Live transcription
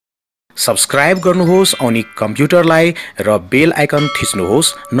Subscribe गर्नुहोस् अनि कम्प्युटरलाई र बेल आइकन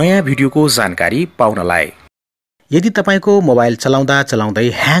थिच्नुहोस् नयाँ भिडियोको जानकारी पाउनलाई। यदि तपाईको मोबाइल चलाउँदै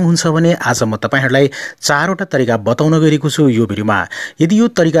ह्याङ हुन्छ भने आज म तपाईहरुलाई चारवटा तरिका बताउन गएको छु यो भिडियोमा। यदि यो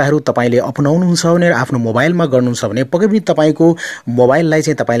तरिकाहरु तपाईले अपनाउनुहुन्छ भने आफ्नो मोबाइलमा गर्नुहुन्छ भने पक्कै पनि तपाईको मोबाइललाई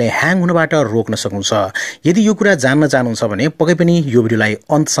चाहिँ तपाईले ह्याङ हुनबाट रोक्न सक्नुहुन्छ। यदि यो कुरा जान्न चाहनुहुन्छ भने पक्कै पनि यो भिडियोलाई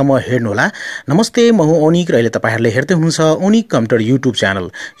अन्तसम्म हेर्नुहोला। नमस्ते, म हुँ ओनिक र अहिले तपाईहरुले हेर्दै हुनुहुन्छ ओनिक कम्प्युटर YouTube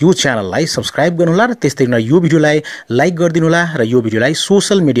च्यानल। यो च्यानललाई सब्स्क्राइब गर्नुहोला र त्यस्तै गरी यो भिडियोलाई लाइक गरिदिनुहोला र यो भिडियोलाई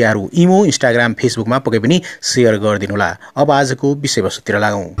सोशल मिडियाहरु इमो, इन्स्टाग्राम, फेसबुकमा पक्कै पनि शेयर गरिदिनुहोला। अब आजको विषयवस्तुतिर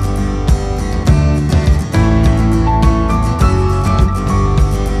लागौं।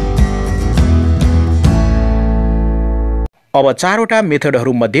 अब चारवटा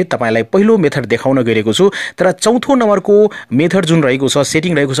मेथडहरु मध्ये तपाईलाई पहिलो मेथड देखाउन गएको छु, तर चौथो नम्बरको मेथड जुन रहेको छ,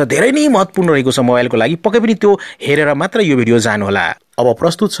 सेटिङ रहेको छ, धेरै नै महत्त्वपूर्ण रहेको छ मोबाइलको लागि। पक्कै पनि त्यो हेरेर मात्र यो भिडियो जानुहोला। अब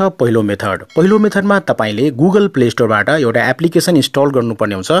प्रस्तुत छ पहिलो मेथड। पहिलो मेथडमा तपाईले गुगल प्ले स्टोरबाट एउटा एप्लिकेसन इन्स्टल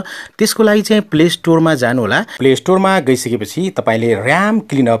गर्नुपर्ने हुन्छ। त्यसको लागि चाहिँ प्ले स्टोरमा जानुहोला। प्ले स्टोरमा गइसकेपछि तपाईले र्याम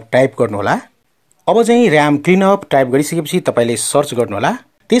क्लिनअप टाइप गर्नुहोला। अब चाहिँ र्याम क्लिनअप टाइप गरिसकेपछि तपाईले सर्च गर्नुहोला।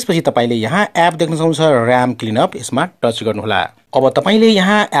 त्यसपछि तपाईले यहाँ एप देख्न सक्नुहुन्छ र्याम क्लिनअप, यसमा टच गर्नुहोला। अब तपाईले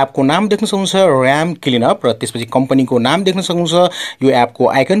यहाँ एपको नाम देख्न सक्नुहुन्छ र्याम क्लिनअप र त्यसपछि कम्पनीको नाम देख्न सक्नुहुन्छ। यो एपको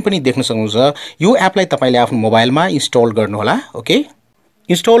आइकन पनि देख्न सक्नुहुन्छ। यो एपलाई तपाईले आफ्नो मोबाइलमा इन्स्टल गर्नुहोला। ओके,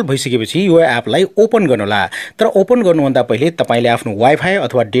 इन्स्टल भइसकेपछि यो एपलाई ओपन गर्नुहोला। तर ओपन गर्नुभन्दा पहिले तपाईले आफ्नो वाइफाई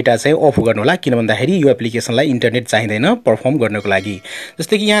अथवा डेटा चाहिँ अफ गर्नुहोला, किन भन्दाखेरि यो एप्लिकेसनलाई इन्टरनेट चाहिँदैन परफर्म गर्नको लागि।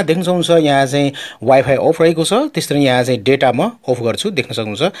 जस्तै कि यहाँ देख्न सक्नुहुन्छ यहाँ चाहिँ वाइफाई अफ रहेको छ। त्यसरी यहाँ चाहिँ डेटा म अफ गर्छु, देख्न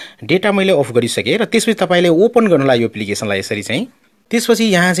सक्नुहुन्छ। डेटा मैले अफ गरिसके र त्यसपछि तपाईले ओपन गर्नुहोला यो एप्लिकेसनलाई यसरी चाहिँ। त्यसपछि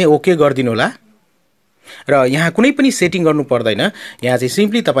यहाँ चाहिँ ओके गरिदिनु होला र यहाँ कुनै पनि सेटिङ गर्नु पर्दैन। यहाँ चाहिँ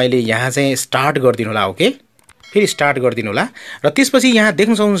सिम्पली तपाईले यहाँ चाहिँ स्टार्ट गरिदिनु होला। ओके, फेरि स्टार्ट गरिदिनु होला र त्यसपछि यहाँ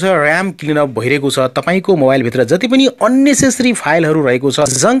देख्न सक्नुहुन्छ र्याम क्लिनअप भइरहेको छ। तपाईको मोबाइलभित्र जति पनि अननेसेसरी फाइलहरु रहेको छ,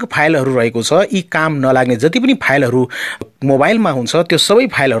 जंक फाइलहरु रहेको छ, यी काम नलाग्ने जति पनि फाइलहरु मोबाइलमा हुन्छ त्यो सबै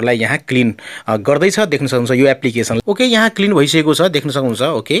फाइलहरुलाई यहाँ क्लिन गर्दैछ, देख्न सक्नुहुन्छ यो एप्लिकेसन। ओके, यहाँ क्लिन भइसकेको छ, देख्न सक्नुहुन्छ।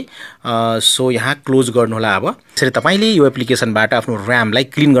 ओके, सो यहाँ क्लोज गर्नु होला। अब यसरी तपाईले यो एप्लिकेसनबाट आफ्नो र्यामलाई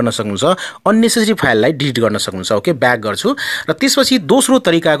क्लिन गर्न सक्नुहुन्छ, अननेसेसरी फाइललाई डिलिट गर्न सक्नुहुन्छ। ओके, ब्याक गर्छु र त्यसपछि दोस्रो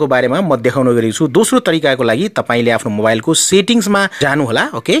तरिकाको बारेमा म देखाउन गएको छु। दोस्रो तरिकाको लागि तपाईले आफ्नो मोबाइलको सेटिङ्समा जानु होला।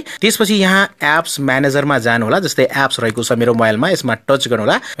 ओके, त्यसपछि यहाँ एप्स म्यानेजरमा जानु होला। जस्तै एप्स रहेको छ मेरो मोबाइलमा, यसमा टच गर्नु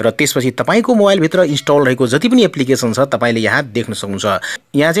होला र त्यसपछि तपाईको मोबाइल भित्र इन्स्टल रहेको जति पनि एप्लिकेसन छ तपाईले यहाँ देख्न सक्नुहुन्छ।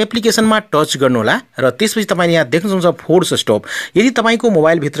 यहाँ चाहिँ एप्लिकेसनमा टच गर्नु होला र त्यसपछि तपाईले यहाँ देख्न सक्नुहुन्छ फोर्स स्टप। यदि तपाईको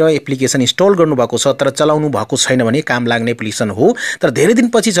मोबाइल भित्र एप्लिकेसन इन्स्टल गर्नु भएको छ तर चलाउनु भएको छैन भने काम लाग्ने एप्लिकेसन हो, तर धेरै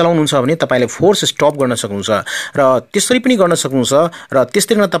दिनपछि चलाउनुहुन्छ भने तपाईले फोर्स स्टप गर्न सक्नुहुन्छ र त्यसरी पनि गर्न सक्नुहुन्छ। र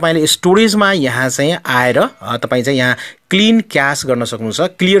त्यस्तै गर्न तपाईले स्टोरेजमा यहाँ चाहिँ आएर तपाई चाहिँ यहाँ क्लीन क्याश गर्न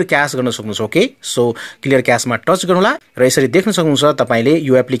सक्नुहुन्छ, क्लियर क्याश गर्न सक्नुहुन्छ। ओके, सो क्लियर क्याशमा टच गर्नुहोला र यसरी देख्न सक्नुहुन्छ तपाईले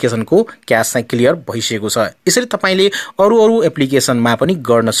यो एप्लिकेसनको क्याश चाहिँ क्लियर भइसकेको छ। यसरी तपाईले अरु एप्लिकेसनमा पनि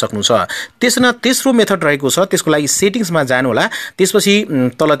गर्न सक्नुहुन्छ। त्यसमा तेस्रो मेथड रहेको छ, त्यसको लागि सेटिङ्समा जानु होला। त्यसपछि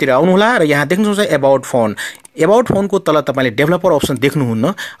तलतिर आउनु होला र यहाँ देख्न सक्नुहुन्छ अबाउट फोन। अबाउट फोनको तल तपाईले डेभलपर अप्सन देख्नुहुन्न।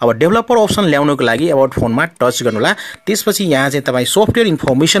 अब डेभलपर अप्सन ल्याउनको लागि अबाउट फोनमा टच गर्नु होला। त्यसपछि यहाँ चाहिँ तपाई सफ्टवेयर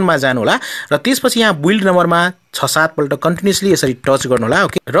इन्फर्मेसनमा जानु होला र त्यसपछि यहाँ बिल्ड नम्बरमा 6-7 पल्ट कन्टिन्युअसली यसरी टच गर्नु होला।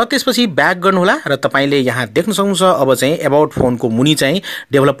 ओके, र त्यसपछि ब्याक गर्नु होला र तपाईले यहाँ देख्न सक्नुहुन्छ अब चाहिँ अबाउट फोनको मुनि चाहिँ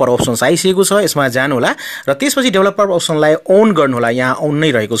डेभलपर अप्सन आइसकेको छ, यसमा जानु होला र त्यसपछि डेभलपर अप्सनलाई अन गर्नु होला। यहाँ अन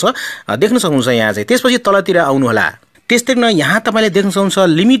नै रहेको छ, देख्न सक्नुहुन्छ यहाँ चाहिँ। त्यसपछि तलतिर आउनु होला। त्यस्तै गरी यहाँ तपाईले देख्न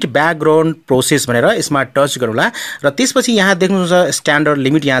सक्नुहुन्छ लिमिट ब्याकग्राउन्ड प्रोसेस भनेर, यसमा टच गर्नु होला र त्यसपछि यहाँ देख्नुहुन्छ स्ट्यान्डर्ड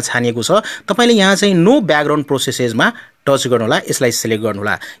लिमिट यहाँ छानिएको छ। तपाईले यहाँ चाहिँ नो ब्याकग्राउन्ड प्रोसेसेसमा टच गर्नु होला, यसलाई सिलेक्ट गर्नु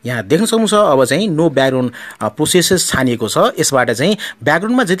होला। यहाँ देख्न सक्नुहुन्छ अब चाहिँ नो ब्याकग्राउन्ड प्रोसेसेस छानिएको छ। यसबाट चाहिँ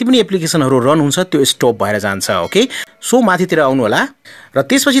ब्याकग्राउन्डमा जति पनि एप्लिकेसनहरु रन हुन्छ त्यो स्टप भएर जान्छ। ओके, सो माथितिर आउनु होला र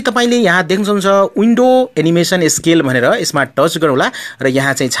त्यसपछि तपाईले यहाँ देख्न सक्नुहुन्छ विन्डो एनिमेसन स्केल भनेर, यसमा टच गर्नु होला र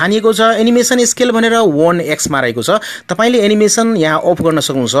यहाँ चाहिँ छानिएको छ एनिमेसन स्केल भनेर 1x मा रहेको छ। तपाईले एनिमेसन यहाँ अफ गर्न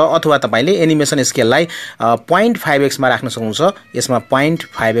सक्नुहुन्छ अथवा तपाईले एनिमेसन स्केललाई 0.5x मा राख्न सक्नुहुन्छ। यसमा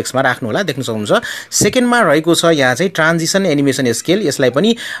 0.5x मा राख्नु होला, देख्न सक्नुहुन्छ। सेकेन्डमा रहेको छ यहाँ चाहिँ ट्रान्जिसन एनिमेसन स्केल, यसलाई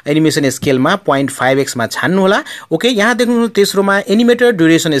पनि एनिमेसन स्केलमा 0.5x मा छान्नु होला। ओके, यहाँ देख्नुहुन्छ तेस्रोमा एनिमेटेड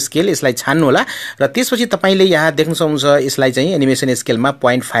ड्युरेसन स्केल, यसलाई छान्नु होला र त्यसपछि तपाईले यहाँ देख्न सक्नुहुन्छ यसलाई चाहिँ एनिमेसन स्केलमा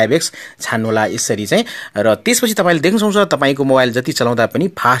 0.5x छान्नु होला यसरी चाहिँ। र त्यसपछि तपाईले देख्न सक्नुहुन्छ तपाईको मोबाइल जति चलाउँदा पनि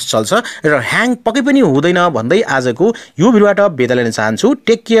फास्ट चल्छ र ह्याङ पक्कै पनि हुँदैन भन्दै आजको यो भिडियोबाट बिदा लिन चाहन्छु।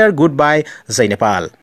 Take care, good by, Jay Nepal.